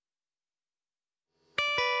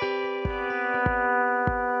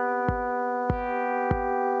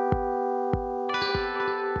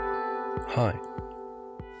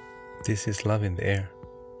This is Love in the Air,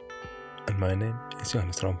 and my name is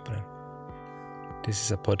Johannes Rompinen. This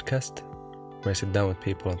is a podcast where I sit down with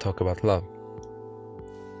people and talk about love.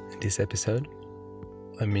 In this episode,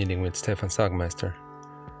 I'm meeting with Stefan Sagmeister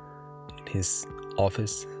in his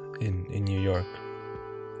office in New York.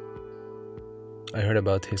 I heard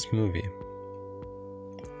about his movie,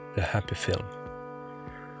 The Happy Film.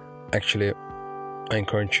 Actually, I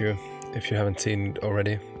encourage you, if you haven't seen it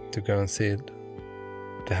already, to go and see it.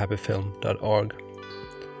 thehappyfilm.org.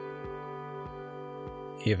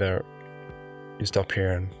 Either you stop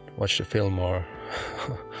here and watch the film, or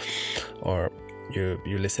you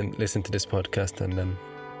listen to this podcast and then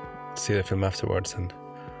see the film afterwards and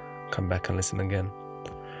come back and listen again.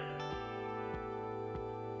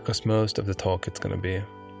 Because most of the talk it's going to be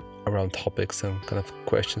around topics and kind of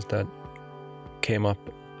questions that came up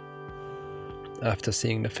after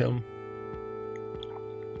seeing the film.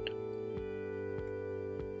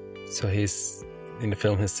 So he's in the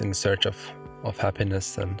film, he's in search of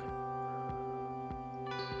happiness, and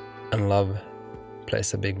love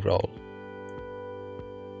plays a big role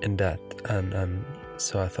in that, and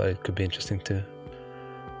so I thought it could be interesting to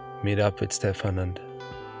meet up with Stefan and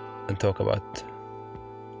talk about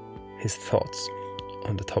his thoughts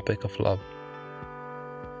on the topic of love.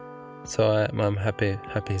 So I'm happy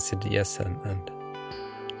he said yes, and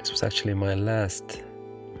this was actually my last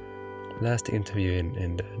interview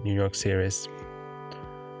in the New York series.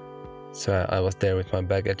 So I was there with my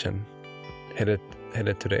baggage and headed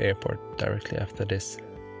to the airport directly after this.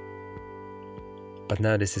 But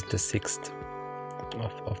now this is the 6th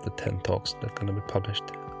of the 10 talks that are going to be published.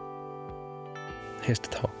 Here's the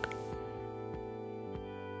talk.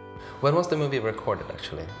 When was the movie recorded,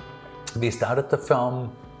 actually? We started the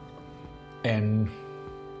film in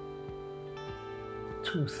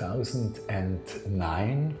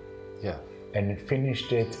 2009. Yeah. And it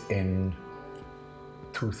finished it in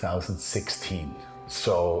 2016.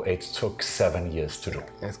 So it took 7 years to do.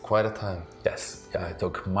 It's quite a time. Yes. Yeah, it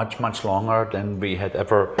took much longer than we had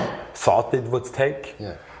ever thought it would take.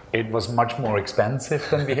 Yeah. It was much more expensive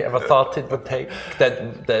than we ever thought it would take,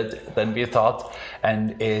 than we thought,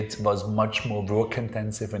 and it was much more work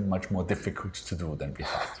intensive and much more difficult to do than we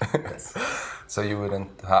thought. Yes. So you would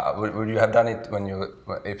you have done it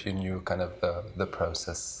if you knew kind of the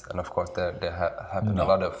process, and of course there happened a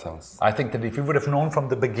lot of things. I think that if we would have known from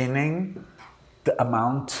the beginning the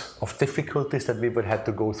amount of difficulties that we would have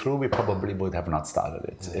to go through, we probably would have not started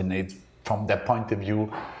it. Mm. And it, from that point of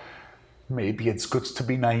view, maybe it's good to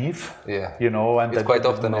be naive, yeah. And it quite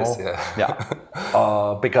often is,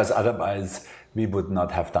 because otherwise we would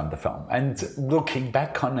not have done the film. And looking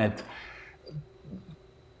back on it,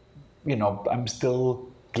 I'm still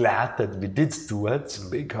glad that we did do it,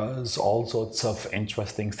 because all sorts of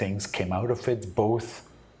interesting things came out of it, both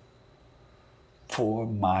for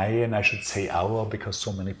my, and I should say our, because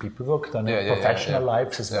so many people worked on it, professional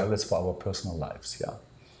lives as well as for our personal lives, yeah.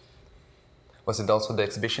 Was it also the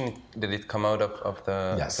exhibition? Did it come out of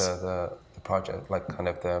the, yes. the project, like kind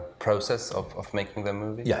of the process of making the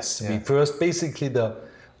movie? Yes. Yeah. We first, basically, the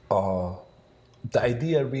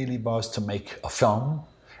idea really was to make a film,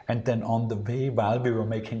 and then on the way, while we were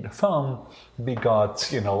making the film, we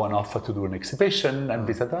got an offer to do an exhibition, and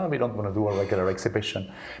we said, we don't want to do a regular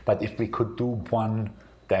exhibition, but if we could do one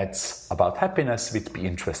that's about happiness, we'd be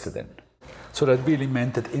interested in. So that really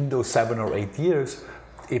meant that in those 7 or 8 years,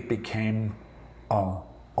 it became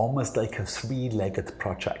almost like a 3-legged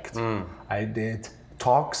project. Mm. I did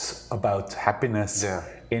talks about happiness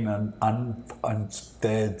in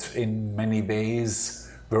that in many ways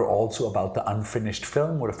were also about the unfinished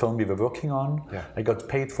film, or the film we were working on. Yeah. I got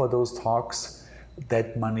paid for those talks.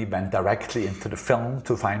 That money went directly into the film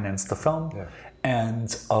to finance the film. Yeah.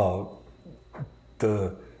 And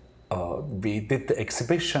we did the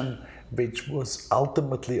exhibition, which was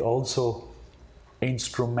ultimately also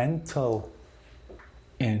instrumental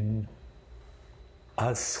in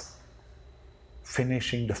us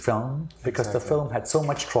finishing the film, because the film had so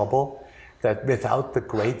much trouble that without the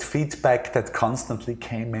great feedback that constantly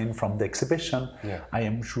came in from the exhibition, I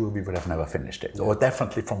am sure we would have never finished it. Yeah. Or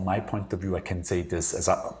definitely from my point of view, I can say this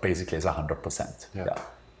basically as 100%. Yeah.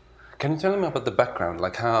 Can you tell me about the background?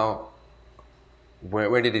 Like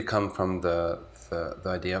where did it come from, the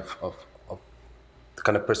idea of the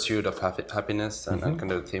kind of pursuit of happiness and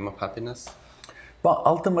kind of the theme of happiness? Well,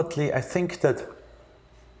 ultimately, I think that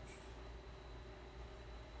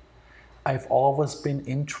I've always been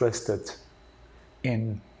interested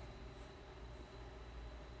in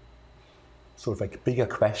sort of like bigger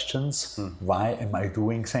questions. Why am I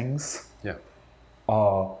doing things? Yeah.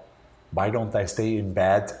 Why don't I stay in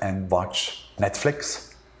bed and watch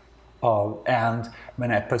Netflix? And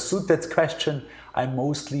when I pursued that question, I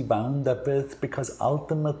mostly wound up with, because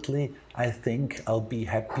ultimately I think I'll be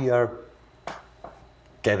happier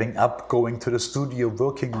getting up, going to the studio,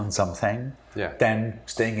 working on something, than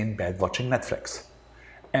staying in bed watching Netflix.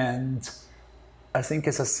 And I think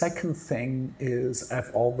as a second thing is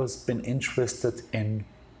I've always been interested in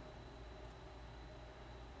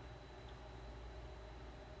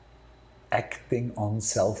acting on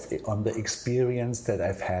the experience that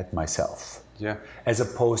I've had myself. Yeah. As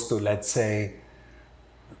opposed to, let's say,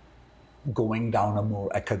 going down a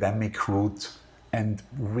more academic route and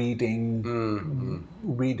reading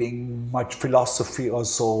much philosophy or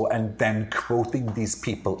so, and then quoting these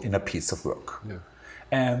people in a piece of work. Yeah.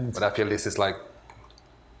 And but I feel this is like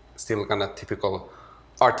still kind of typical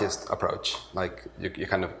artist approach. Like you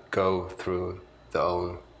kind of go through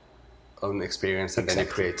the own experience and then you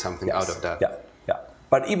create something out of that. Yeah.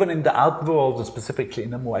 But even in the art world, and specifically in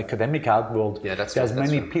the more academic art world, there's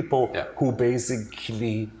many people who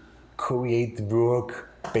basically create work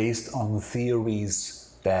based on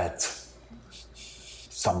theories that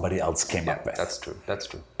somebody else came up with. That's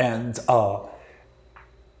true. And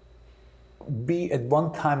we at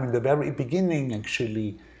one time in the very beginning,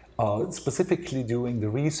 actually, specifically during the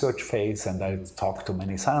research phase, and I talked to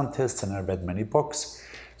many scientists and I read many books,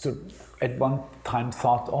 so at one time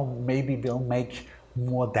thought, maybe we'll make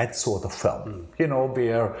more that sort of film. You know,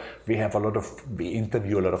 where we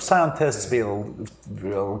interview a lot of scientists, we'll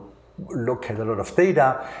look at a lot of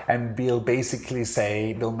data, and we'll basically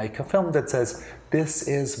say, we'll make a film that says, this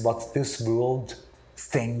is what this world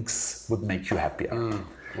thinks would make you happier.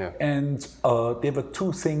 And there were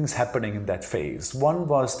two things happening in that phase. One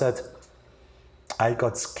was that I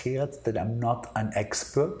got scared that I'm not an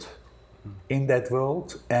expert in that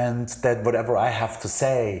world, and that whatever I have to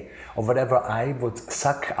say or whatever I would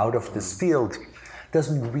suck out of this field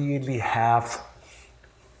doesn't really have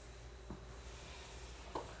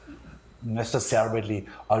necessarily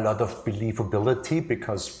a lot of believability,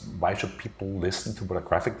 because why should people listen to what a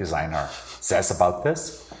graphic designer says about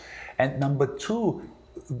this? And number two,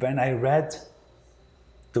 when I read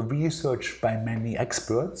the research by many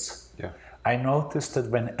experts, I noticed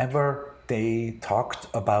that whenever they talked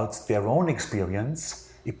about their own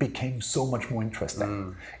experience, it became so much more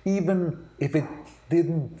interesting. Even if it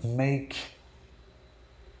didn't make,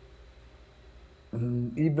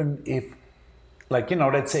 even if, like, you know,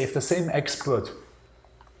 let's say if the same expert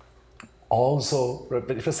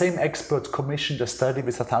commissioned a study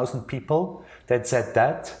with 1,000 people that said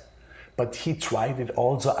that, but he tried it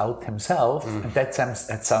also out himself, and that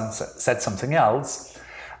said something else,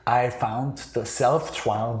 I found the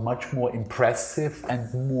self-trial much more impressive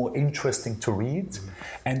and more interesting to read,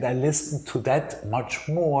 and I listened to that much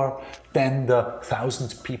more than the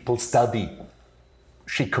 1,000 people study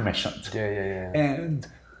she commissioned. And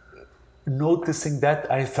noticing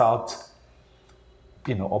that, I thought,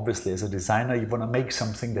 you know, obviously as a designer, you want to make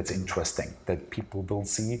something that's interesting, that people will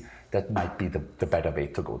see. That might be the better way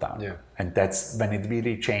to go down. And that's when it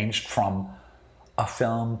really changed from a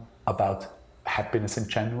film about happiness in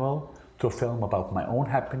general to a film about my own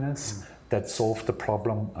happiness that solved the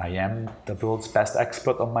problem. I am the world's best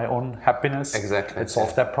expert on my own happiness. Exactly. It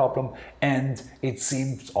solved that problem. And it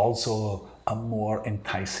seemed also a more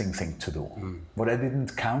enticing thing to do. What I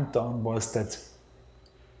didn't count on was that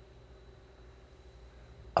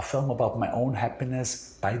a film about my own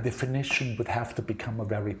happiness, by definition, would have to become a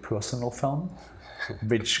very personal film,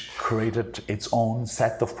 which created its own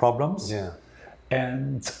set of problems.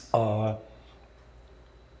 And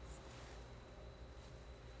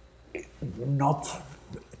not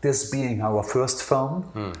this being our first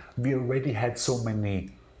film, we already had so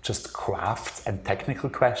many just craft and technical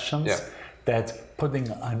questions that putting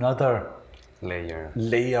another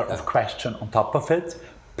layer of question on top of it,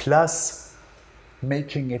 plus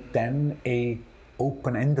making it then a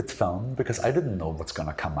open-ended film, because I didn't know what's going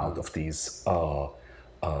to come out of these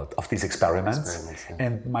experiments.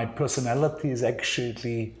 And my personality is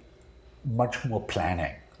actually much more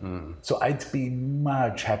planning. So I'd be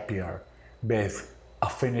much happier with a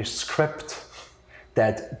finished script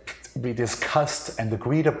that we discussed and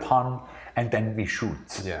agreed upon, and then we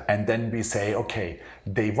shoot. And then we say, okay,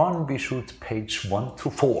 day one we shoot page 1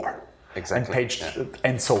 to 4.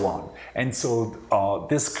 And so on. And so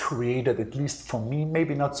this created, at least for me,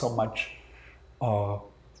 maybe not so much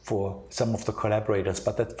for some of the collaborators,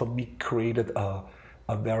 but that for me created a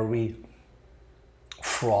very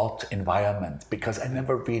fraught environment, because I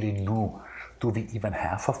never really knew, do we even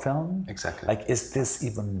have a film? Like, is this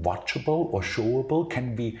even watchable or showable?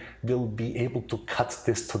 Will we be able to cut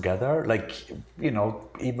this together? Like, you know,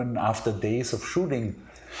 even after days of shooting,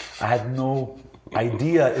 I had no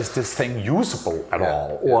idea, is this thing usable at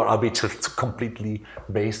all? Or are we just completely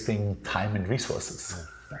wasting time and resources?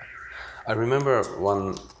 Yeah. I remember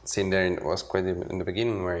one scene there, it was quite in the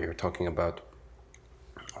beginning, where you were talking about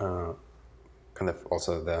kind of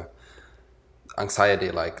also the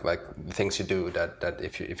anxiety, like the things you do, that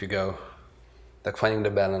if you go, like finding the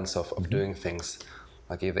balance of doing things,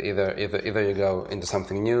 like either you go into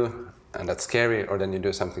something new and that's scary, or then you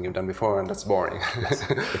do something you've done before and that's boring. Yes,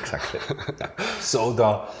 exactly. Yeah. So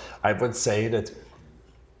I would say that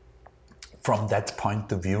from that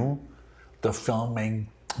point of view, the filming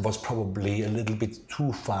was probably a little bit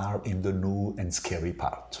too far in the new and scary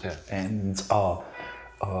part. Yeah. And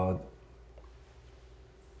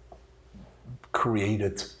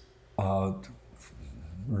created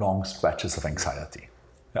long stretches of anxiety.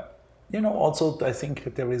 Yeah. Also I think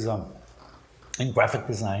that there is in graphic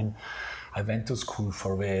design, I went to school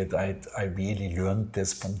for it. I really learned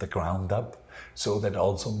this from the ground up. So that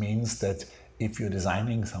also means that if you're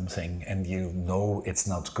designing something and you know it's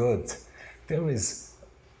not good, there is,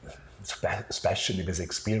 especially with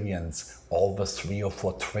experience, always 3 or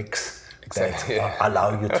 4 tricks that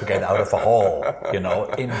allow you to get out of a hole.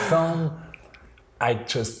 In film, I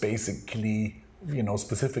just basically,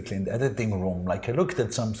 specifically in the editing room, like I looked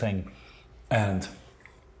at something and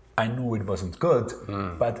I knew it wasn't good,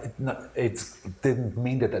 but it didn't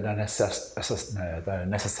mean that I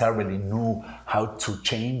necessarily knew how to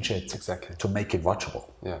change it to make it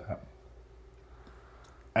watchable. Yeah.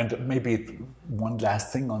 And maybe one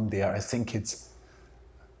last thing on there, I think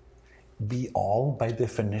we all, by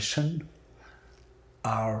definition,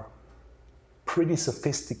 are pretty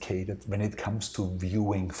sophisticated when it comes to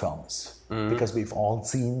viewing films, because we've all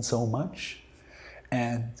seen so much,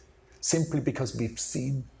 and simply because we've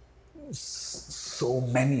seen so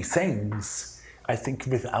many things, I think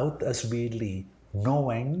without us really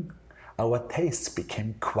knowing, our tastes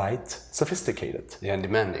became quite sophisticated. Yeah, and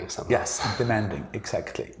demanding somehow. Yes, demanding,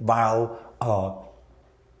 exactly. While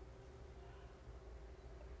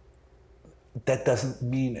that doesn't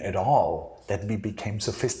mean at all that we became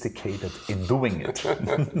sophisticated in doing it.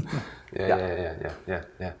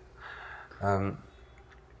 Yeah.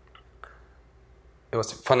 It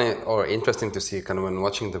was funny or interesting to see, kind of when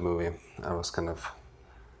watching the movie, I was kind of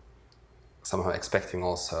somehow expecting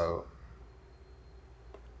also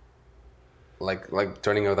like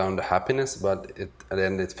turning around the happiness, but at the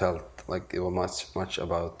end it felt like it was much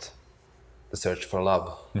about the search for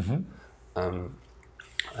love. And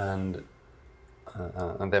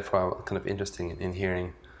therefore kind of interesting in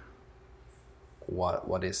hearing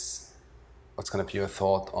what's kind of your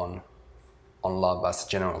thought on love as a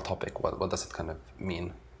general topic. What does it kind of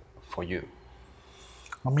mean for you?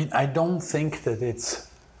 I mean, I don't think that it's,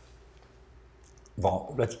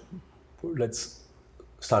 well, let's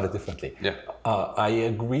start it differently. Yeah. I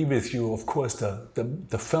agree with you. Of course,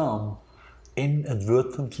 the film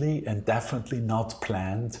inadvertently and definitely not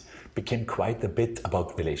planned became quite a bit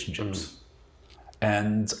about relationships.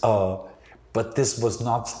 And but this was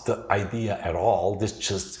not the idea at all. This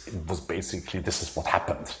was basically, this is what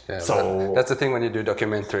happened. Yeah, so that's the thing when you do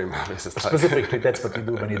documentary movies. Specifically, that's what you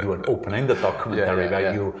do when you do an open-ended documentary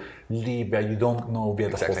where you leave, where you don't know where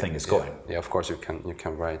the whole thing is going. Yeah, of course you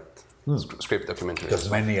can write script documentaries. There's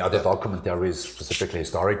many other documentaries, specifically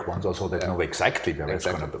historic ones, also that know exactly where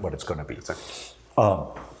what it's going to be. Exactly.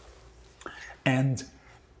 And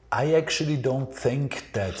I actually don't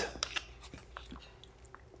think that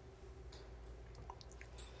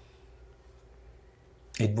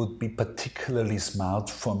it would be particularly smart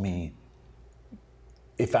for me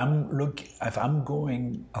if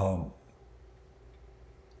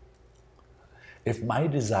my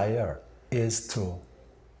desire is to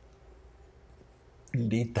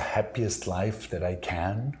lead the happiest life that I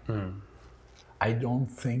can, I don't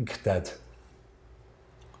think that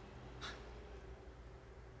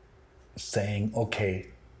saying,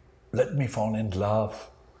 okay, let me fall in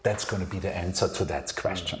love, that's going to be the answer to that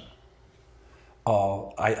question.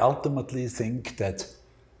 I ultimately think that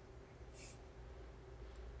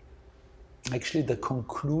actually the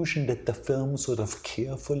conclusion that the film sort of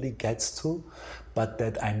carefully gets to, but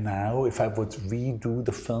that I now, if I would redo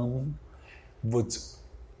the film, would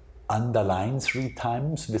underline 3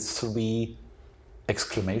 times with 3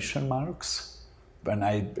 exclamation marks when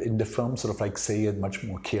I, in the film, sort of like say it much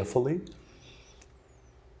more carefully,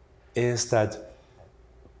 is that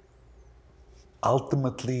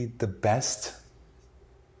ultimately the best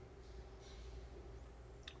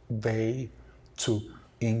way to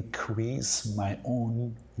increase my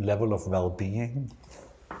own level of well-being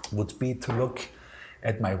would be to look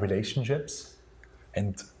at my relationships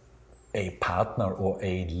and a partner or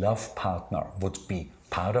a love partner would be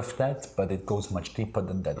part of that, but it goes much deeper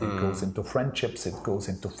than that. It goes into friendships, it goes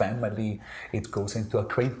into family, it goes into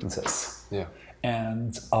acquaintances. Yeah.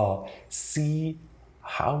 And see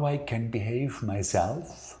how I can behave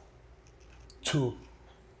myself to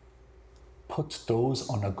put those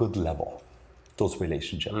on a good level, those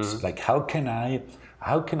relationships. Like how can I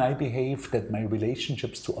behave that my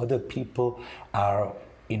relationships to other people are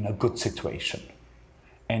in a good situation?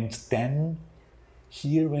 And then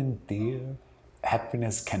here and there,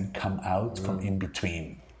 happiness can come out from in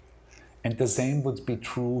between. And the same would be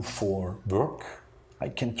true for work. I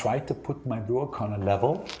can try to put my work on a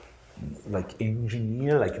level, like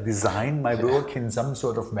engineer, like design my work in some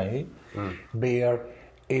sort of way, where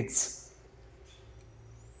it's,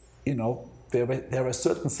 there are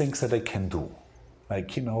certain things that I can do.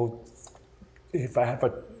 Like, if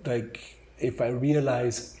I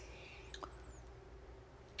realize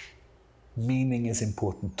meaning is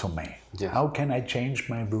important to me. Yeah. How can I change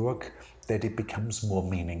my work that it becomes more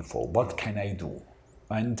meaningful? What can I do?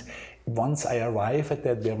 And once I arrive at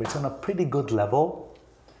that, where it's on a pretty good level,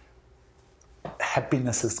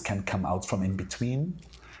 happinesses can come out from in between.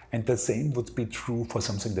 And the same would be true for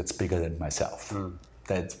something that's bigger than myself.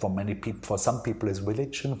 That for many people, for some people is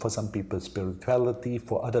religion, for some people it's spirituality,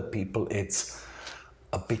 for other people it's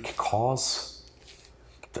a big cause,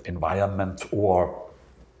 the environment, or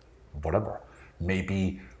whatever,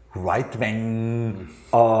 maybe right-wing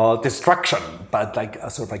destruction, but like a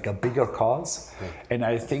sort of like a bigger cause. And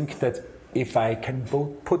I think that if I can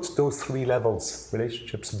both put those three levels,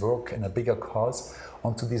 relationships, work, and a bigger cause,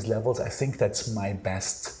 onto these levels, I think that's my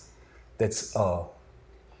best. That's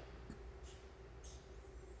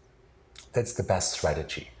the best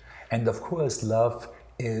strategy. And of course, love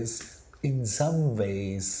is in some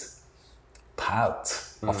ways part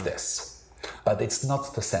of this. But it's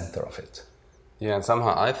not the center of it. Yeah, and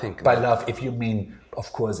somehow I think by love, if you mean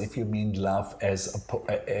love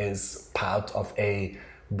as part of a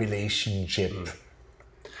relationship.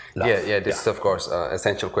 Love. Yeah. This is of course an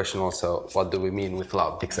essential question. Also, what do we mean with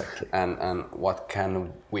love? Exactly. And what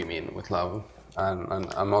can we mean with love?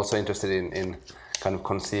 And I'm also interested in kind of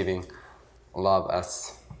conceiving love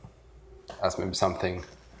as maybe something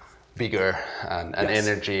bigger and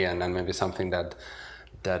energy, and then maybe something that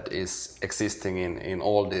is existing in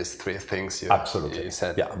all these three things you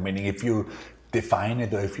said. Yeah, meaning if you define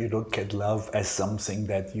it, or if you look at love as something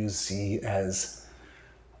that you see as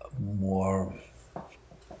more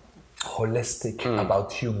holistic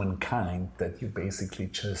about humankind, that you basically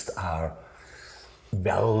just are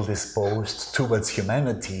well disposed towards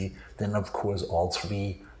humanity, then of course all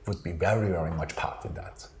three would be very, very much part in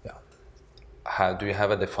that. Yeah. Do you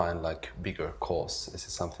have a defined bigger cause? Is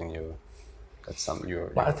it something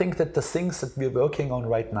Well, I think that the things that we're working on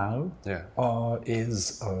right now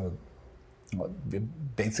is we're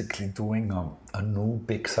basically doing a new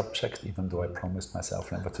big subject, even though I promised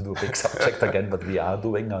myself never to do a big subject again, but we are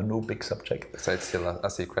doing a new big subject. So it's still a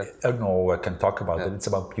secret? No, I can talk about it. It's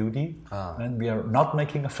about beauty. And we are not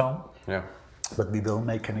making a film, but we will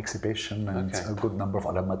make an exhibition and a good number of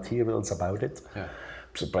other materials about it. Yeah.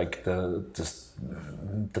 So like the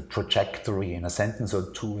trajectory in a sentence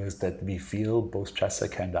or two is that we feel, both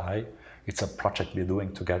Jessica and I, it's a project we're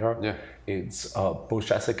doing together. Yeah. It's both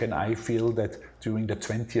Jessica and I feel that during the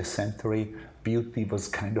 20th century, beauty was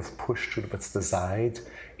kind of pushed towards the side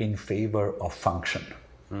in favor of function.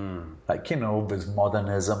 Like, with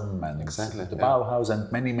modernism and the Bauhaus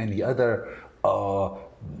and many, many other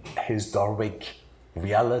historic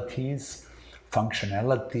realities,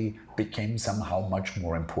 functionality became somehow much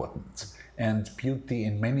more important. And beauty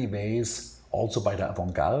in many ways, also by the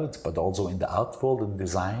avant-garde, but also in the art world and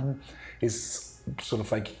design, is sort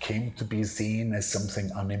of came to be seen as something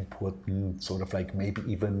unimportant, sort of maybe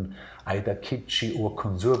even either kitschy or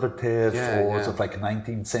conservative, sort of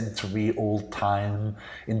 19th century, old time,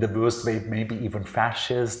 in the worst way, maybe even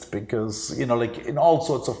fascist, because, in all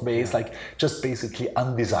sorts of ways, just basically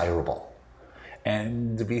undesirable.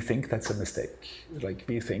 And we think that's a mistake.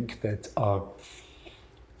 We think that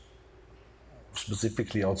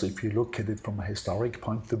specifically also, if you look at it from a historic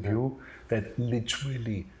point of view, that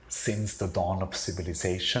literally since the dawn of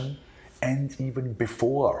civilization, and even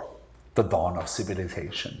before the dawn of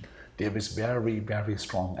civilization, there is very, very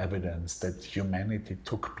strong evidence that humanity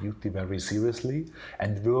took beauty very seriously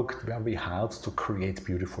and worked very hard to create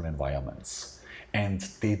beautiful environments and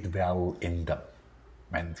did well in them.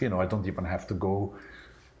 And, I don't even have to go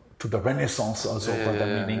to the Renaissance also,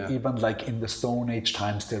 even in the Stone Age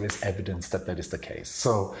times, there is evidence that is the case.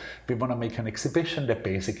 So we want to make an exhibition that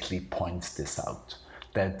basically points this out,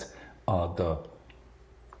 that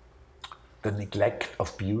the neglect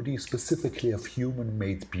of beauty, specifically of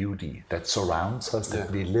human-made beauty that surrounds us, that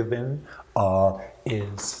we live in,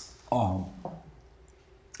 is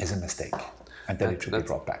a mistake, and that it should be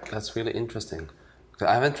brought back. That's really interesting.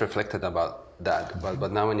 I haven't reflected about that,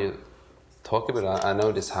 but now when you talk about it, I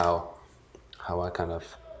notice how I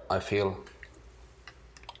feel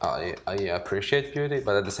I appreciate beauty,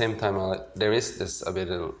 but at the same time there is this a bit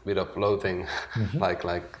of loathing, like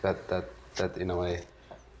that in a way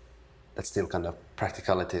that still kind of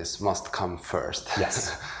practicalities must come first.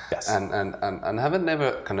 Yes. and I haven't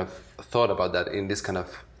never kind of thought about that in this kind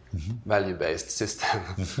of value-based system,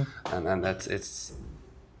 and that's it's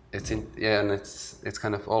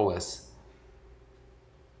kind of always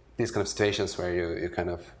these kind of situations where you kind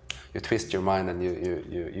of twist your mind and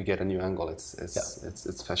you get a new angle.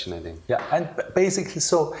 It's fascinating. Yeah, and basically,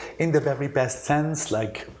 so in the very best sense,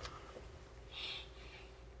 like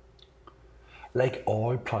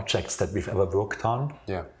all projects that we've ever worked on,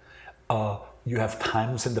 you have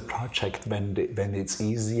times in the project when it's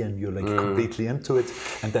easy and you're like completely into it,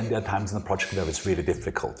 and then there are times in the project where it's really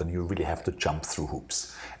difficult and you really have to jump through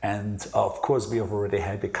hoops. And of course, we have already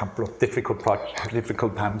had a couple of difficult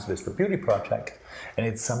times with the beauty project, and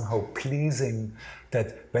it's somehow pleasing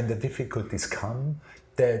that when the difficulties come,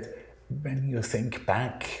 that when you think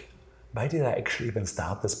back, why did I actually even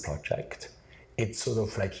start this project? It's sort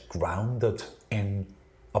of like grounded in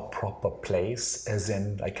a proper place, as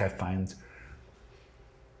in, like, I find,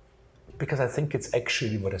 because I think it's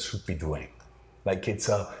actually what I should be doing. Like, it's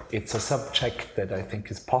a subject that I think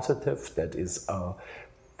is positive, that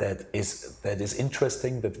is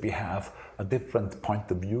interesting, that we have a different point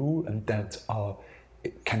of view, and that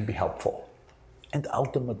it can be helpful. And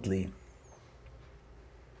ultimately,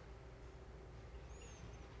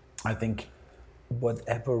 I think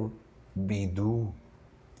whatever we do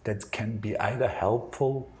that can be either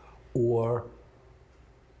helpful or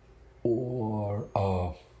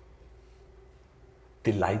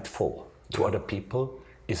delightful to other people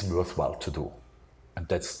is worthwhile to do. And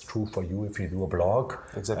that's true for you if you do a blog,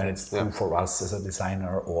 exactly. And it's true for us as a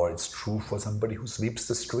designer, or it's true for somebody who sweeps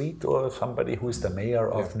the street, or somebody who is the mayor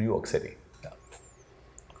of New York City. Yeah.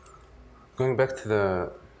 Going back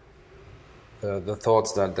to the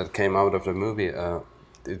thoughts that came out of the movie,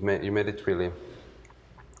 you made it really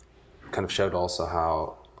kind of showed also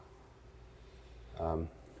how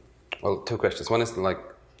well, two questions. One is like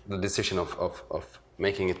the decision of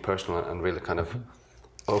making it personal and really kind of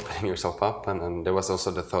opening yourself up, and there was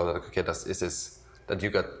also the thought that, okay, that you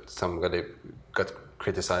got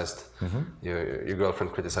criticized, your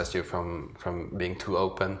girlfriend criticized you from being too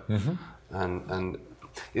open, and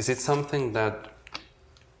is it something that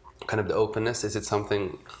kind of the openness, is it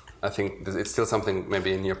something, I think it's still something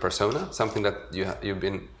maybe in your persona, something that you've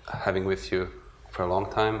been having with you for a long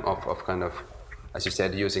time, of kind of, as you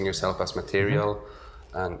said, using yourself as material,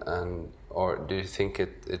 and or do you think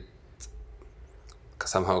it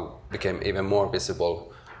somehow became even more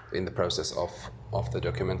visible in the process of the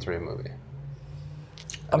documentary movie?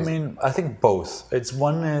 I mean, I think both. It's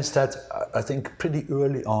one is that I think pretty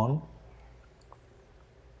early on,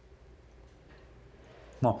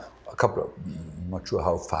 I'm not sure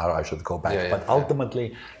how far I should go back, but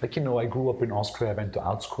ultimately, like, you know, I grew up in Austria, I went to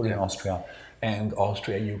art school in Austria, and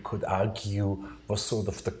Austria, you could argue, was sort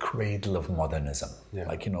of the cradle of modernism.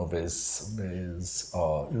 Like, you know, with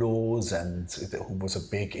Loos, and who was a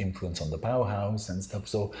big influence on the Bauhaus and stuff,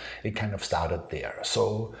 so it kind of started there.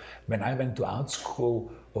 So when I went to art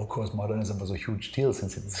school, of course, modernism was a huge deal,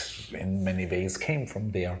 since it in many ways came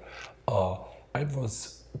from there. I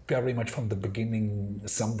was very much from the beginning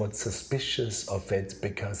somewhat suspicious of it,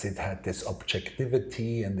 because it had this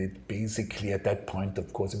objectivity, and it basically at that point,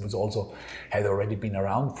 of course, it was also had already been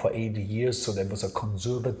around for 80 years, so there was a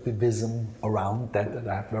conservatism around that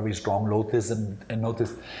I have very strong noticed,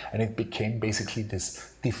 and it became basically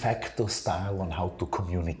this de facto style on how to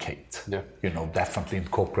communicate. You know, definitely in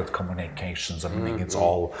corporate communications, I mean, it's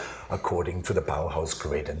all according to the Bauhaus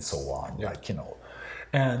grid and so on, like, you know,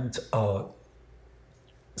 and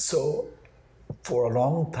so for a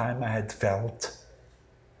long time I had felt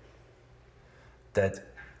that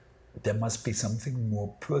there must be something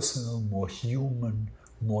more personal, more human,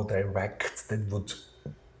 more direct, that would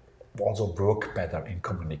also work better in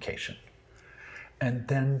communication. And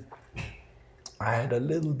then I had a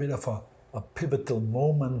little bit of a pivotal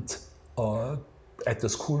moment at the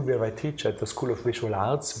school where I teach, at the School of Visual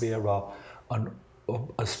Arts, where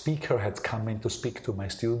a speaker had come in to speak to my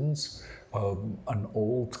students. An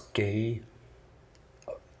old gay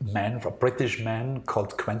man, a British man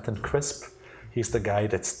called Quentin Crisp. He's the guy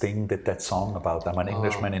that Sting did that song about, I'm an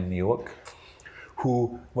Englishman in New York,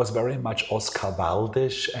 who was very much Oscar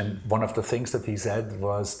Wilde-ish, and one of the things that he said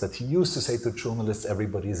was that he used to say to journalists,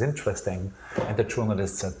 everybody is interesting, and the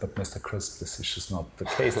journalist said, but Mr. Crisp, this is just not the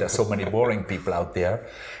case, there are so many boring people out there.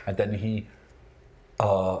 And then he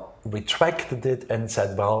retracted it and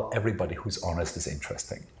said, well, everybody who's honest is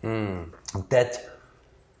interesting. And that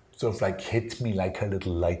sort of like hit me like a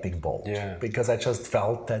little lightning bolt, because I just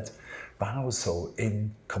felt that, wow, so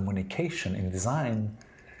in communication, in design,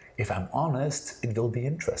 if I'm honest, it will be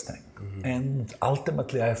interesting. And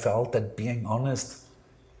ultimately I felt that being honest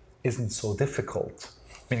isn't so difficult.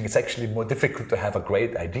 Meaning it's actually more difficult to have a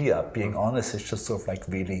great idea. Being honest is just sort of like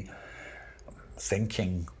really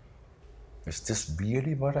thinking, is this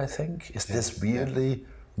really what I think? Is this really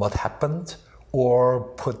what happened?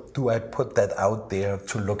 Or do I put that out there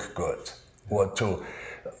to look good or to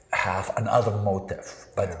have another motive?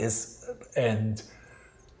 And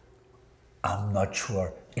I'm not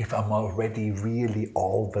sure if I'm already really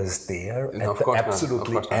always there at the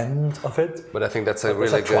absolutely end of it. But I think that's a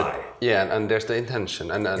really good... and there's the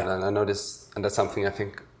intention. And I know this, and that's something I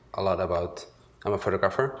think a lot about. I'm a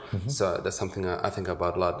photographer, so that's something I think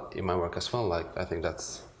about a lot in my work as well. Like, I think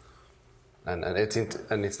that's... And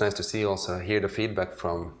it's nice to see also, hear the feedback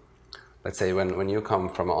from, let's say, when you come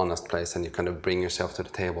from an honest place and you kind of bring yourself to the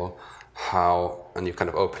table, and you kind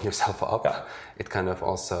of open yourself up, it kind of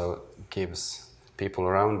also gives people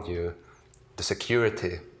around you the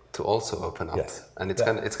security to also open up. And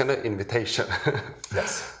it's kind of invitation.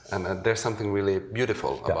 And there's something really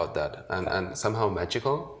beautiful about that, and somehow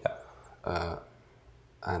magical. But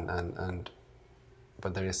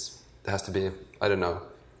there has to be, I don't know,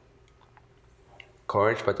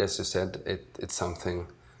 courage, but as you said, it's something,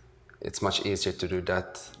 it's much easier to do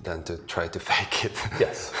that than to try to fake it.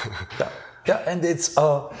 And it's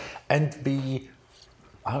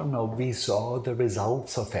we saw the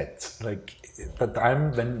results of it. Like the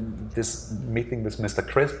time when this meeting with Mr.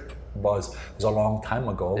 Crisp was a long time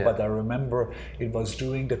ago, but I remember it was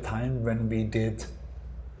during the time when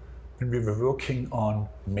we were working on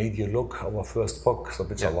Made You Look, our first book, so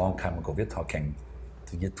it's a long time ago. We're talking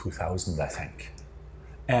the year 2000, I think.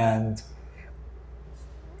 And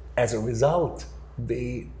as a result,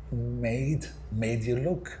 they made You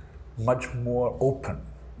Look much more open,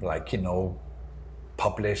 like,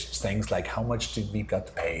 published things like how much did we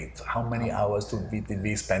get paid, how many hours did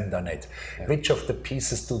we spend on it, which of the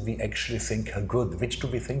pieces do we actually think are good, which do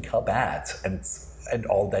we think are bad, and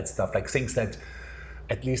all that stuff, like things that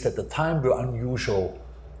at least at the time were unusual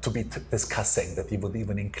to be discussing, that we would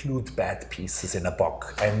even include bad pieces in a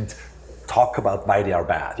book and talk about why they are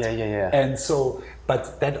bad. And so,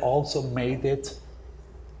 but that also made it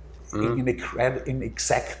in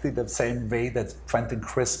exactly the same way that Quentin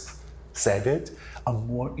Crisp said it, a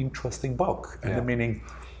more interesting book. And the meaning,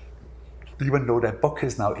 even though that book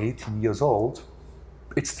is now 18 years old,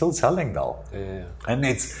 it's still selling well. And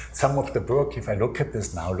it's some of the work, if I look at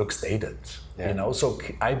this now, looks dated. So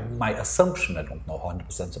my assumption, I don't know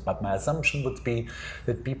 100%, but my assumption would be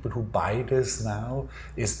that people who buy this now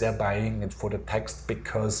is they're buying it for the text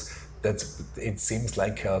because it seems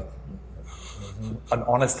like an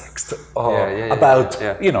honest text about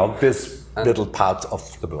this little part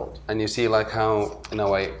of the world. And you see like how, in a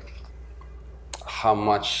way, how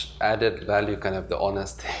much added value kind of the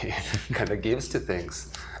honesty kind of gives to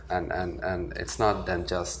things, and it's not then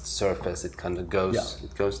just surface. It kind of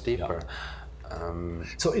goes deeper.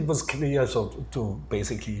 So it was clear. So to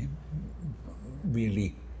basically,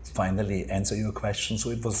 really, finally answer your question. So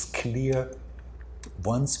it was clear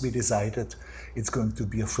once we decided it's going to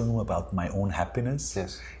be a film about my own happiness.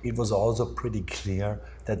 It was also pretty clear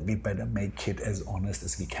that we better make it as honest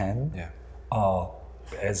as we can,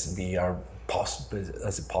 as we are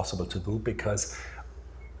possible to do, because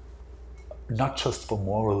not just for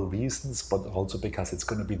moral reasons, but also because it's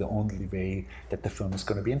going to be the only way that the film is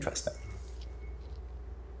going to be interesting.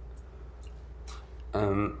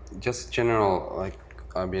 Just general, like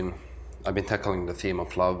I've been tackling the theme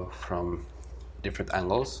of love from different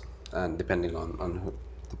angles, and depending on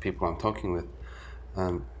the people I'm talking with.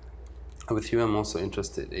 With you, I'm also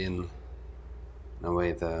interested in a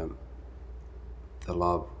way the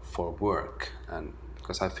love for work, and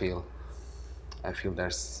because I feel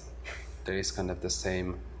there is kind of the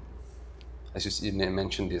same, as you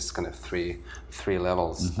mentioned, this kind of three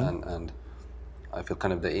levels, and I feel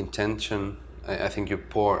kind of the intention. I think you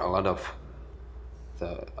pour a lot of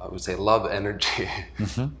the, I would say, love energy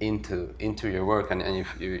into your work, and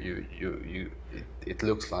it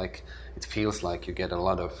looks like, it feels like you get a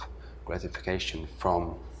lot of gratification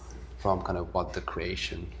from kind of what the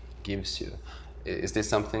creation gives you. Is this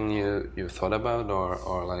something you thought about,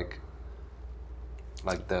 or like?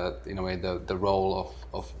 like in a way the role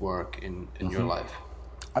of work in your life?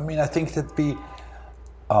 I mean, I think that we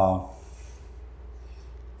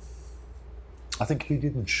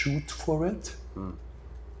didn't shoot for it,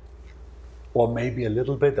 or maybe a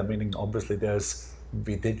little bit. I mean, obviously,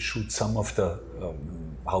 we did shoot some of the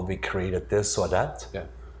how we created this or that. Yeah.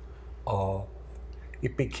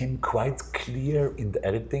 It became quite clear in the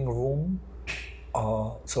editing room,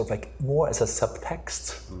 sort of like more as a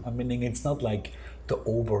subtext. I mean, it's not like the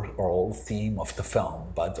overall theme of the film,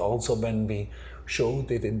 but also when we showed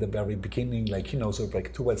it in the very beginning, like, sort of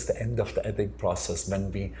like towards the end of the editing process,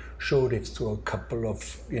 when we showed it to a couple of,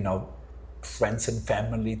 friends and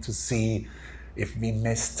family to see if we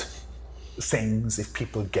missed things, if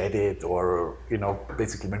people get it, or,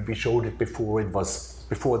 basically when we showed it before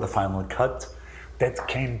the final cut, that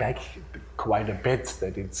came back quite a bit,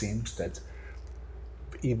 that it seems that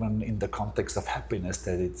even in the context of happiness,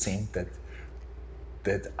 that it seemed that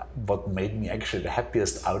what made me actually the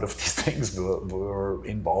happiest out of these things were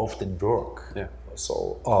involved in work. Yeah.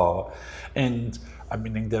 So, and I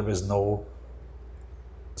mean, there is no.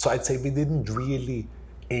 So I'd say we didn't really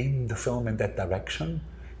aim the film in that direction,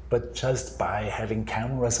 but just by having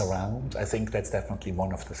cameras around, I think that's definitely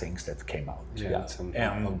one of the things that came out. Yeah. It's an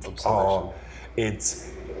And observation.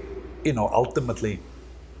 it's,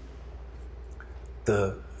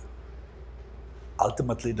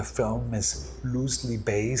 ultimately the film is loosely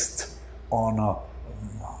based on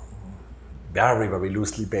very, very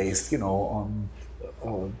loosely based, on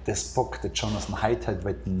this book that Jonathan Haidt had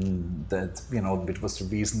written, that, which was the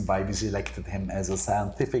reason why we selected him as a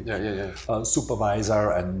scientific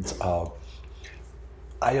supervisor. And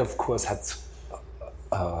I, of course, had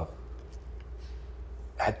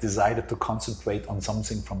decided to concentrate on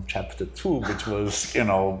something from chapter 2, which was,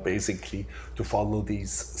 basically to follow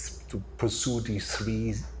to pursue these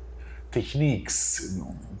 3 techniques,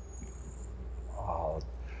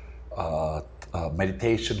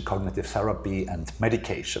 meditation, cognitive therapy, and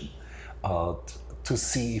medication, to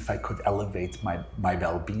see if I could elevate my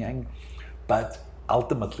well-being. But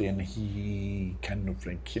ultimately, and he kind of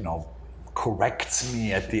corrects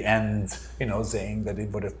me at the end, saying that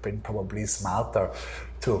it would have been probably smarter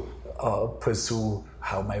to pursue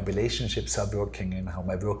how my relationships are working and how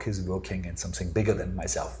my work is working and something bigger than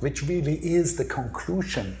myself, which really is the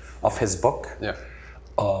conclusion of his book. Yeah.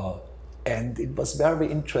 And it was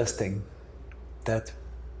very interesting that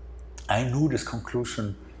I knew this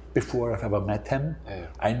conclusion before I've ever met him. Yeah.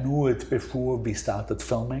 I knew it before we started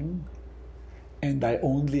filming, and I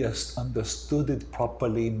only understood it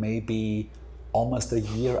properly maybe almost a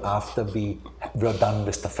year after we were done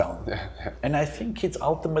with the film. Yeah. And I think it's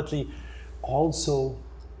ultimately also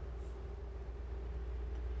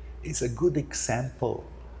is a good example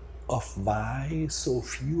of why so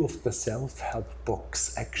few of the self-help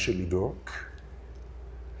books actually work.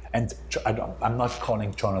 And I'm not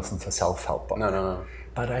calling Jonathan a self-help book. No.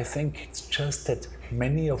 But I think it's just that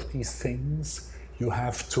many of these things you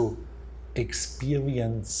have to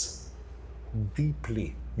experience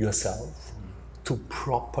deeply yourself to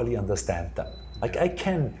properly understand them. Like, I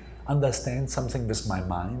can understand something with my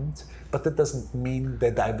mind, but that doesn't mean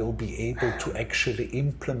that I will be able to actually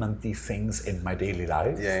implement these things in my daily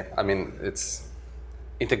life. Yeah, I mean,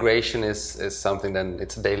 integration is something, then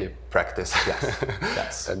it's a daily practice.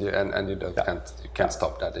 Yes. and you can't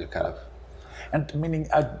stop that. You kind of. And meaning,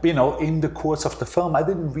 in the course of the film, I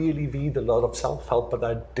didn't really read a lot of self-help, but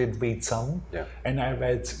I did read some. Yeah. And I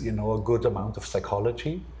read, a good amount of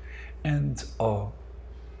psychology. And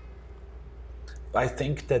I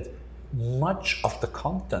think that much of the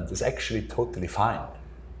content is actually totally fine.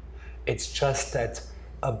 It's just that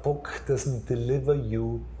a book doesn't deliver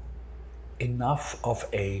you enough of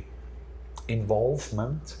a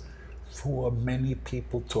involvement for many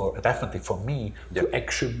people definitely for me, to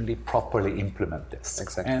actually properly implement this.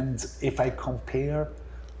 Exactly. And if I compare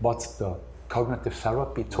what the cognitive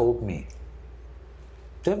therapy told me,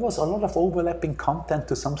 there was a lot of overlapping content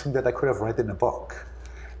to something that I could have read in a book.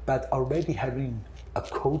 But already having a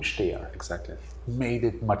coach there made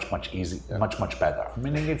it much, much easier, much better.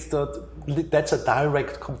 Meaning that's a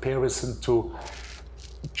direct comparison to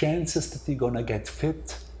chances that you're gonna get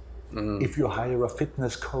fit if you hire a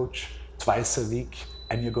fitness coach twice a week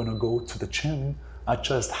and you're gonna go to the gym are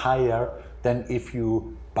just higher than if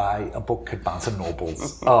you buy a book at Barnes &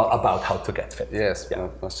 Noble's about how to get fit. Yes,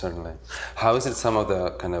 most certainly. How is it some of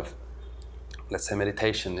the kind of, let's say,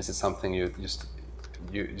 meditation, is it something you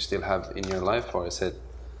still have in your life, or is it?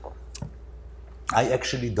 I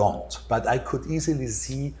actually don't, but I could easily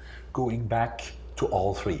see going back to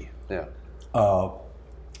all 3. Yeah.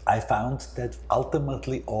 I found that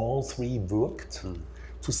ultimately all 3 worked,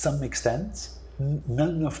 to some extent.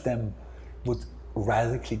 None of them would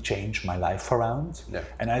radically change my life around. Yeah.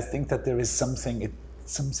 And I think that there is something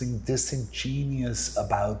disingenuous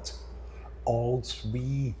about all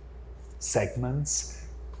three segments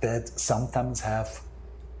that sometimes have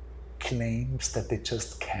claims that they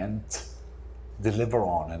just can't deliver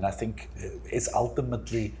on. And I think it's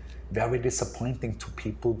ultimately very disappointing to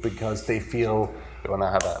people because they feel... You want to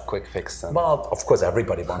have a quick fix then? Well, of course,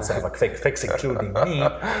 everybody wants to have a quick fix, including me,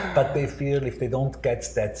 but they feel if they don't get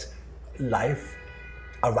that life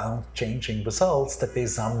around changing results, that they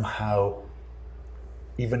somehow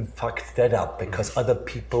even fucked that up because other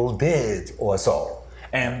people did or so.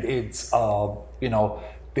 And it's,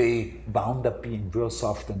 they wound up being worse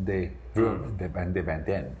off than they were when they went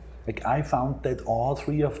in. Like, I found that all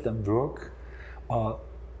three of them work.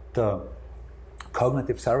 The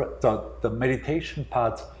cognitive therapy, the meditation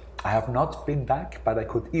part, I have not been back, but I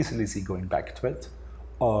could easily see going back to it.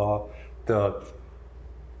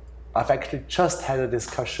 I've actually just had a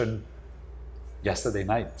discussion yesterday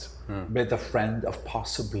night with a friend of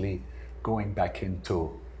possibly going back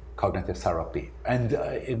into cognitive therapy, and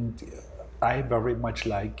I very much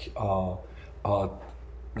like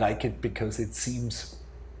it because it seems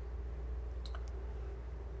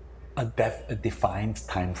a defined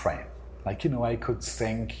time frame. Like, I could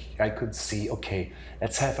see, okay,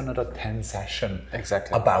 let's have another 10 session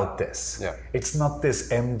about this. Yeah. It's not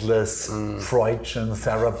this endless Freudian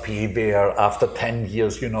therapy where after 10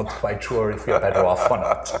 years you're not quite sure if you're better off or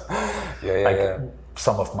not.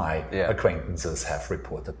 Some of my acquaintances have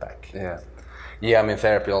reported back. Yeah, I mean,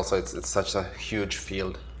 therapy also, it's such a huge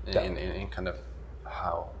field in kind of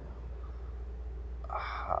how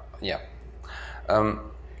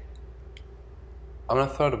I'm going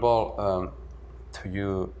to throw the ball to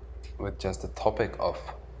you with just the topic of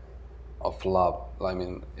love. I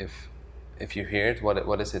mean, if you hear it,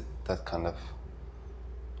 what is it that kind of,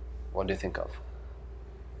 what do you think of?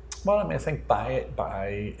 Well, I mean, I think by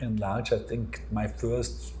and large, I think my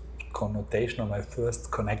first connotation or my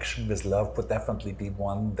first connection with love would definitely be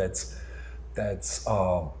one that's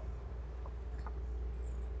a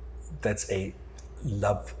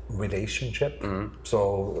love relationship.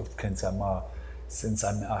 So since I'm a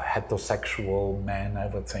heterosexual man, I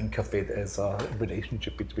would think of it as a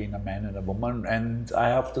relationship between a man and a woman. And I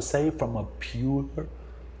have to say, from a pure,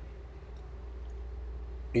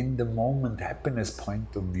 in the moment happiness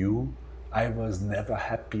point of view, I was never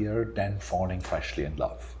happier than falling freshly in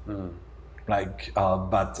love.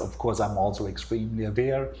 But of course, I'm also extremely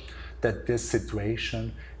aware that this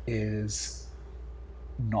situation is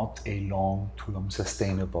not a long-term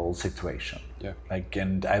sustainable situation.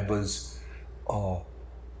 And I was,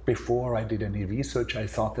 before I did any research, I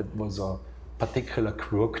thought it was a particular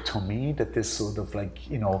quirk to me that this sort of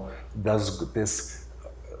does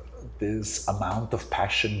this amount of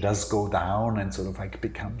passion does go down and sort of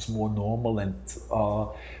becomes more normal, and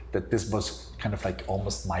that this was kind of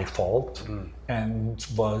almost my fault, and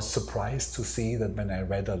was surprised to see that when I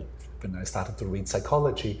started to read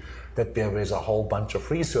psychology, that there is a whole bunch of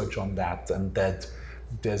research on that, and that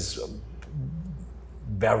there's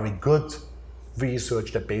very good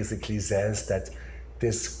research that basically says that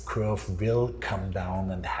this curve will come down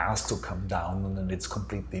and has to come down, and it's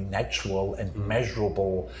completely natural and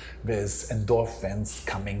measurable with endorphins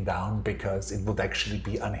coming down, because it would actually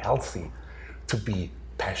be unhealthy to be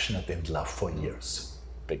passionate in love for years,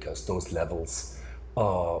 because those levels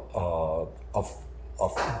of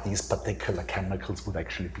these particular chemicals would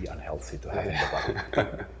actually be unhealthy to have in the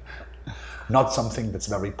body. Not something that's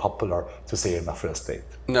very popular to say in a first date.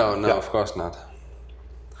 No, of course not.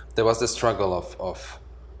 There was this struggle of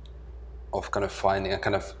kind of finding and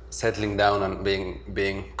kind of settling down and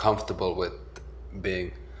being comfortable with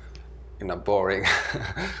being in a boring,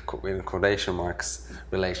 in quotation marks,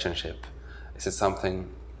 relationship. Is it something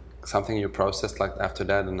you processed after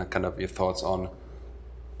that, and kind of your thoughts on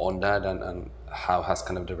that, and how has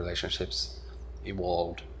kind of the relationships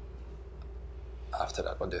evolved after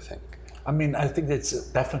that? What do you think? I mean, I think it's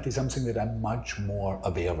definitely something that I'm much more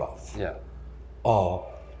aware of. Yeah.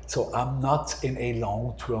 So I'm not in a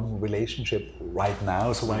long-term relationship right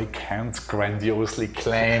now, so I can't grandiosely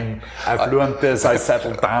claim I've learned this, I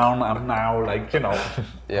settled down, I'm now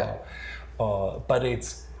Yeah. But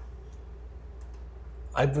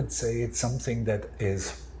I would say it's something that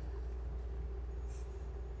is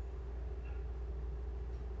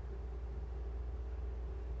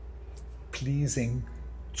pleasing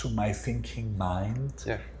to my thinking mind,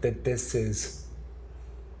 that this is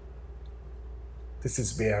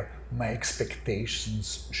where my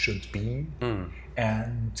expectations should be,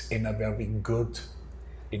 and in a very good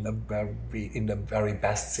in the very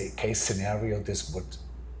best case scenario, this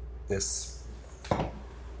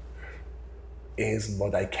is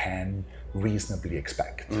what I can reasonably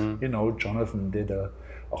expect. You know, Jonathan did a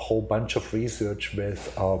whole bunch of research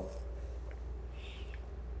with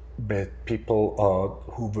people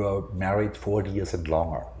who were married 40 years and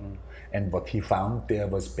longer. And what he found there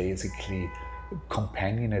was basically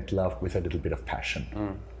companionate love with a little bit of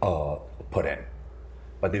passion put in.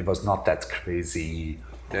 But it was not that crazy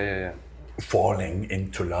falling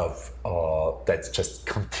into love that's just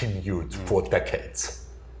continued for decades.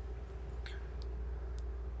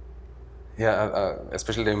 Yeah,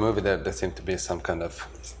 especially the movie, there seemed to be some kind of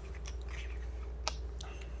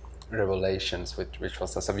revelations, which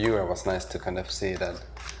was, as a viewer, was nice to kind of see that.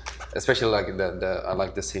 Especially like I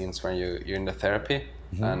like the scenes where you're in the therapy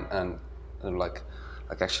and like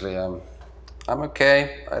actually I'm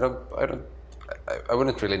okay. I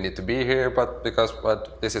wouldn't really need to be here, but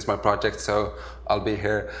this is my project, so I'll be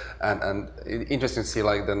here. And interesting to see,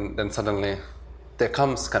 like then suddenly there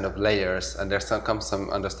comes kind of layers, and comes some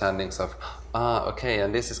understandings of okay,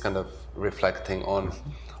 and this is kind of reflecting on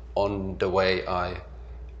the way I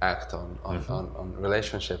act on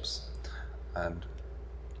relationships. And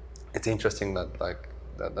it's interesting that like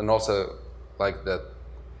that, and also like that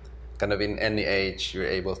kind of in any age you're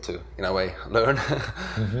able to, in a way, learn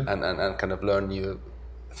and kind of learn new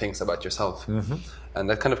things about yourself. And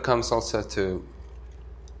that kind of comes also to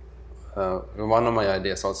one of my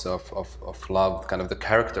ideas also of love, kind of the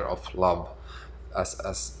character of love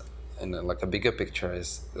as in like a bigger picture,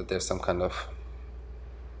 is that there's some kind of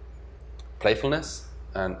playfulness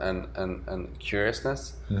and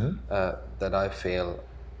curiousness that I feel,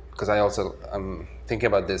 because I'm thinking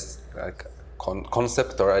about this like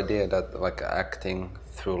concept or idea that like acting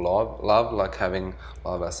through love, like having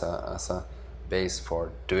love as a base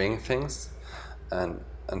for doing things, and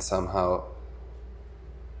somehow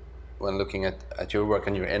when looking at your work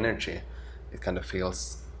and your energy, it kind of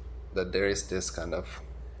feels that there is this kind of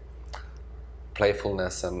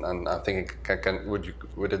playfulness, and I think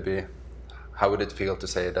how would it feel to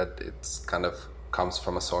say that it's kind of comes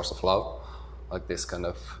from a source of love, like this kind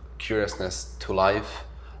of curiousness to life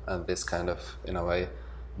and this kind of, in a way,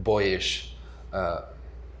 boyish,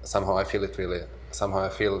 somehow I feel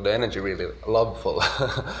the energy really loveful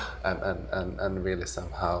and really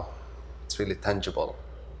somehow it's really tangible.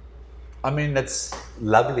 I mean, that's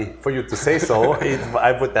lovely for you to say so.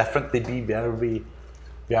 I would definitely be very,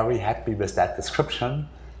 very happy with that description.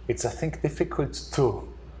 It's, I think, difficult to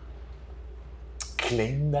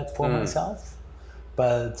claim that for myself,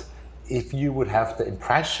 but if you would have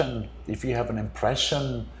if you have an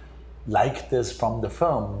impression like this from the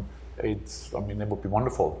film, it would be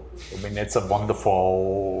wonderful. I mean, that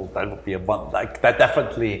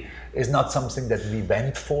definitely is not something that we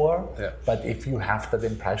went for, but if you have that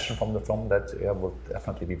impression from the film, that would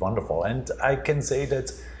definitely be wonderful. And I can say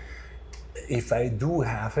that if I do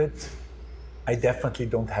have it, I definitely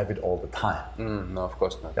don't have it all the time. No, of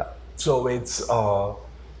course not. Yeah. So it's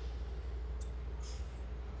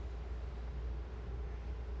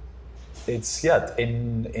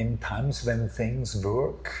in times when things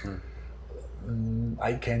work,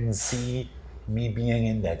 I can see me being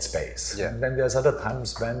in that space. Yeah. And then there's other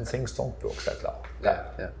times when things don't work that well.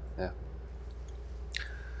 Yeah.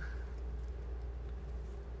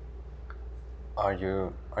 Are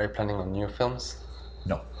you planning on new films?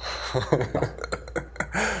 No.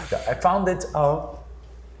 Yeah,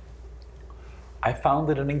 I found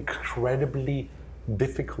it an incredibly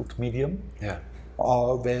difficult medium. Yeah.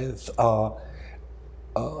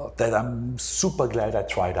 That I'm super glad I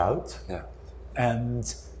tried out. Yeah.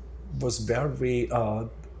 And was very,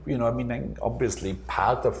 obviously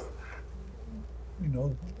part of,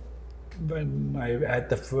 when I had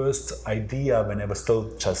the first idea, when it was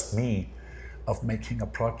still just me, of making a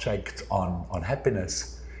project on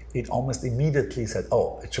happiness, it almost immediately said,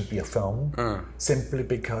 it should be a film, simply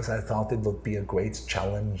because I thought it would be a great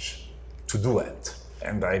challenge to do it.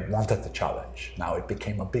 And I wanted the challenge. Now it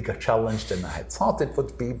became a bigger challenge than I had thought it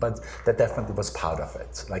would be, but that definitely was part of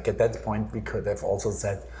it. Like at that point, we could have also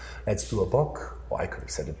said, let's do a book. Or I could have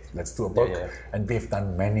said, let's do a book. Yeah. And we've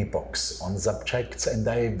done many books on subjects, and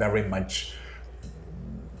I very much,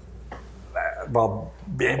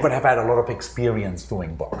 we would have had a lot of experience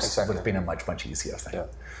doing books. Exactly. It would have been a much, much easier thing. Yeah.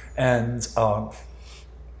 And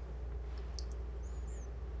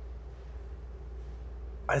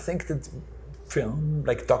I think that film,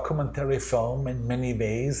 like documentary film, in many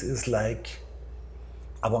ways is like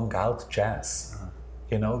avant-garde jazz,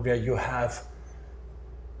 where you have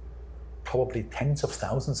probably tens of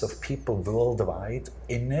thousands of people worldwide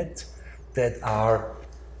in it that are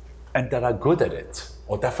and that are good at it,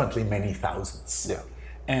 or definitely many thousands. Yeah.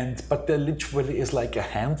 But there literally is like a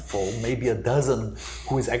handful, maybe a dozen,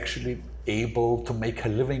 who is actually able to make a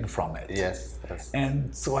living from it. Yes.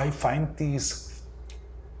 And so I find these,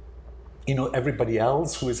 everybody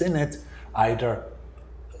else who is in it either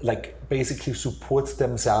like basically supports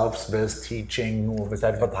themselves with teaching or with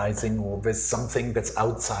advertising or with something that's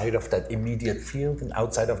outside of that immediate field and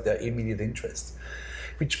outside of their immediate interest,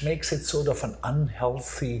 which makes it sort of an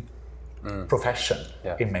unhealthy profession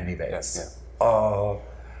in many ways.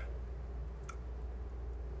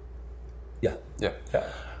 Yeah.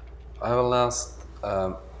 I have a last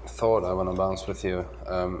thought I want to bounce with you.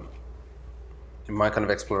 In my kind of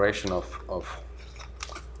exploration of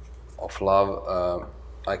love,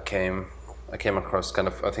 I came across kind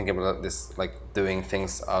of, I think about this, like doing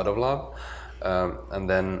things out of love, and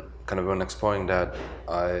then kind of when exploring that,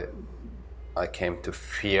 I came to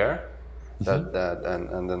fear that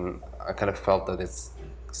and then I kind of felt that it's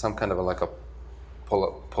some kind of like a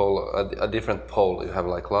different pole. You have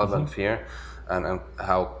like love and fear, and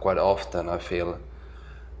how quite often I feel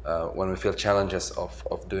when we feel challenges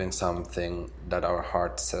of doing something that our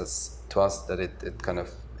heart says to us that it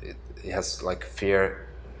has like fear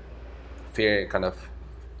kind of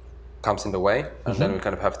comes in the way, and then we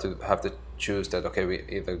kind of have to choose that, okay, we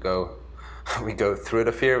either go through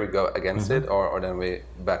the fear, we go against it, or then we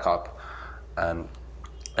back up. And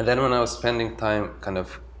then when I was spending time kind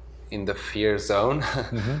of in the fear zone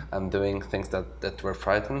and doing things that were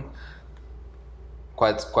frightened,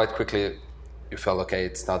 quite quickly you felt, okay,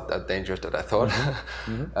 it's not that dangerous that I thought.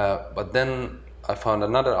 But then I found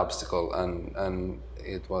another obstacle, and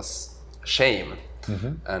it was shame,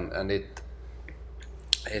 and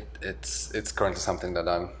it's currently something that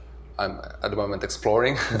I'm at the moment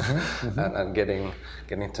exploring and getting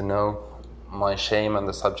to know my shame and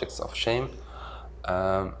the subjects of shame,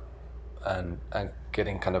 and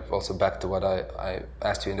getting kind of also back to what I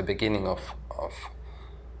asked you in the beginning of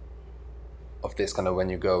this kind of, when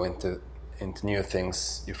you go into new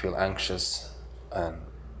things, you feel anxious,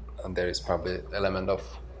 and there is probably an element of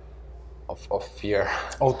fear.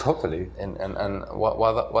 Oh, totally. And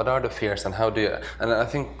what are the fears, and how do you? And I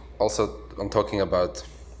think also I'm talking about,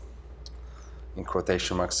 in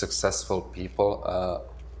quotation marks, successful people.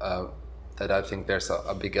 That I think there's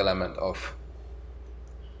a big element of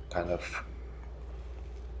kind of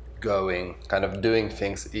doing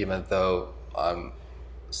things even though I'm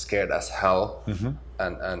scared as hell, and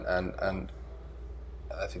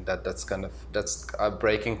I think that's a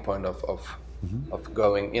breaking point of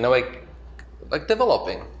going in a way, like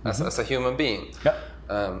developing as a human being.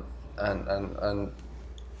 And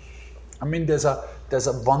I mean, there's a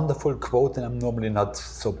wonderful quote, and I'm normally not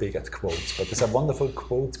so big at quotes, but there's a wonderful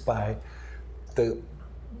quote by the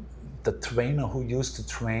trainer who used to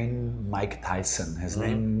train Mike Tyson. His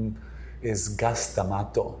name is Gus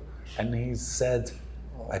D'Amato, and he said,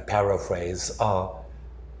 I paraphrase,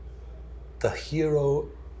 the hero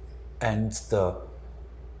and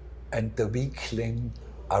the weakling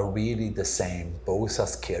are really the same. Both are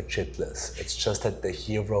scared shitless. It's just that the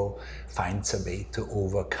hero finds a way to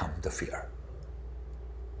overcome the fear.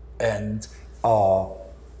 And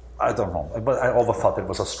I don't know, but I always thought it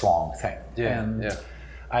was a strong thing.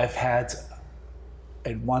 I've had,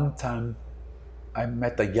 at one time, I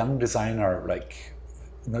met a young designer, like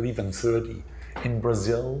not even 30, in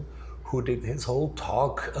Brazil, who did his whole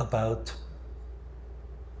talk about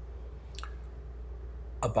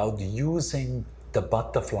using the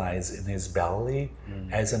butterflies in his belly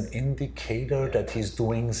as an indicator that he's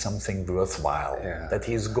doing something worthwhile, that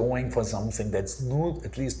he's going for something that's new,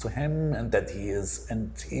 at least to him, and that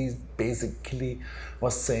he basically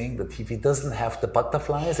was saying that if he doesn't have the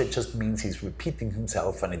butterflies, it just means he's repeating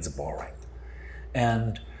himself and it's boring.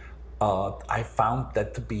 And I found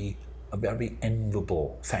that to be a very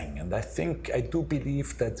enviable thing. And I do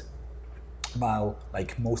believe that, while,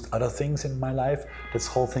 like most other things in my life, this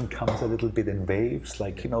whole thing comes a little bit in waves.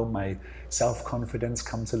 Like, my self-confidence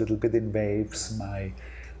comes a little bit in waves. My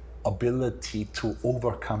ability to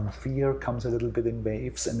overcome fear comes a little bit in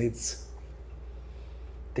waves. And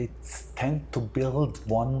they tend to build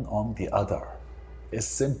one on the other. As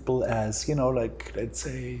simple as, like, let's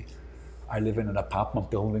say I live in an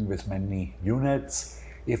apartment building with many units.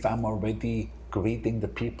 If I'm already greeting the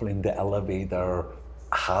people in the elevator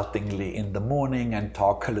heartily in the morning and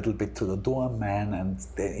talk a little bit to the doorman, and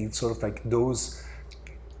it's sort of like those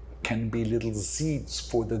can be little seeds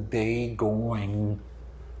for the day going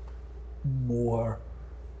more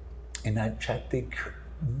energetic,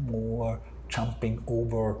 more jumping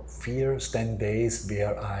over fears than days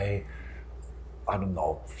where I don't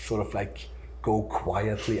know, sort of like go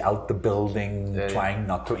quietly out the building, trying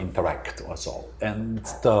not to interact or so. And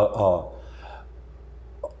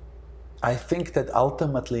I think that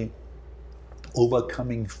ultimately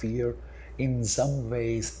overcoming fear in some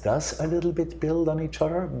ways does a little bit build on each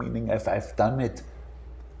other, meaning if I've done it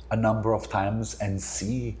a number of times and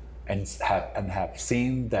have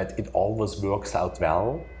seen that it always works out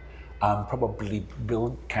well, probably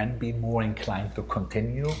can be more inclined to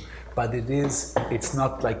continue. But it's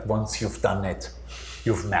not like once you've done it,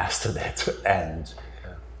 you've mastered it, and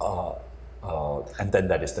then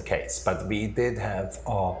that is the case. But we did have.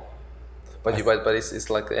 But it's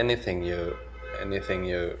like anything you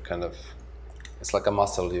kind of, it's like a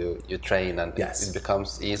muscle you train, and it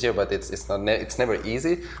becomes easier. But it's never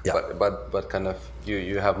easy. Yeah. But kind of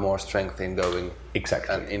you have more strength in going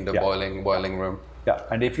exactly and in the boiling room. Yeah,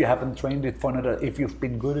 and if you haven't trained it for if you've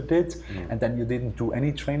been good at it, and then you didn't do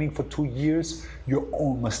any training for 2 years, you're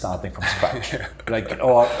almost starting from scratch.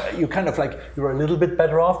 Or you kind of like, you're a little bit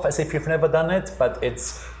better off as if you've never done it, but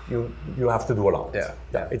you have to do a lot. Yeah.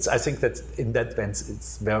 I think that in that sense,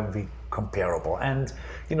 it's very comparable. And,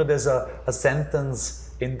 there's a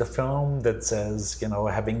sentence in the film that says,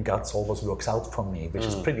 having guts always works out for me, which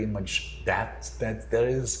is pretty much that there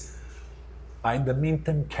is. I, in the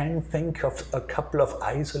meantime, can think of a couple of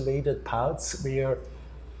isolated parts where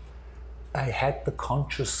I had the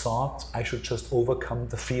conscious thought I should just overcome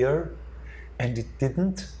the fear, and it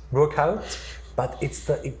didn't work out, but it's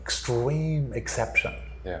the extreme exception.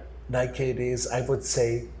 Yeah. Like it is, I would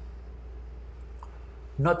say,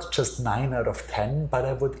 not just 9 out of 10, but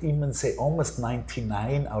I would even say almost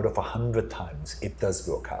 99 out of 100 times it does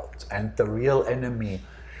work out. And the real enemy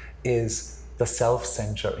is the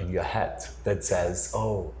self-censure in your head that says,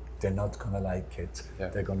 oh, they're not going to like it,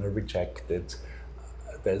 they're going to reject it,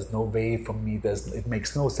 there's no way for me, it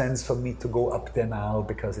makes no sense for me to go up there now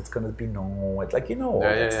because it's going to be all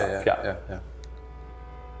that stuff. Yeah.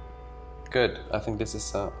 Good. I think this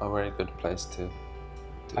is a very good place to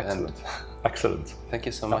end. Excellent. Thank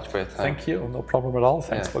you so much for your time. Thank you. No problem at all.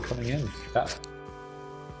 Thanks for coming in. Yeah.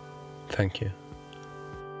 Thank you.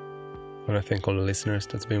 I want to thank all the listeners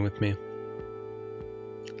that's been with me.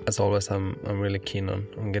 As always, I'm really keen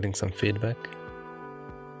on getting some feedback.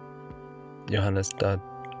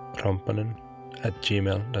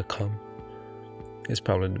 johannes.rompanen@gmail.com is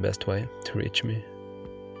probably the best way to reach me.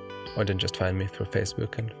 Or then just find me through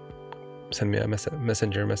Facebook and send me a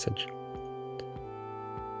messenger message.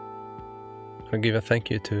 I'll give a thank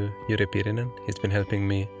you to Jyri Pirinen. He's been helping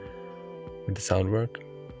me with the sound work,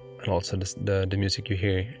 and also the music you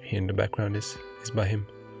hear here in the background is by him.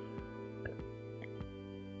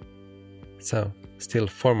 So, still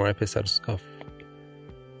 4 more episodes of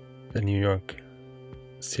the New York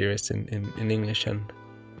series in English, and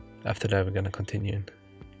after that we're gonna continue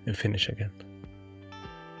in Finnish again.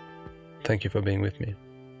 Thank you for being with me.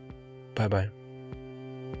 Bye bye.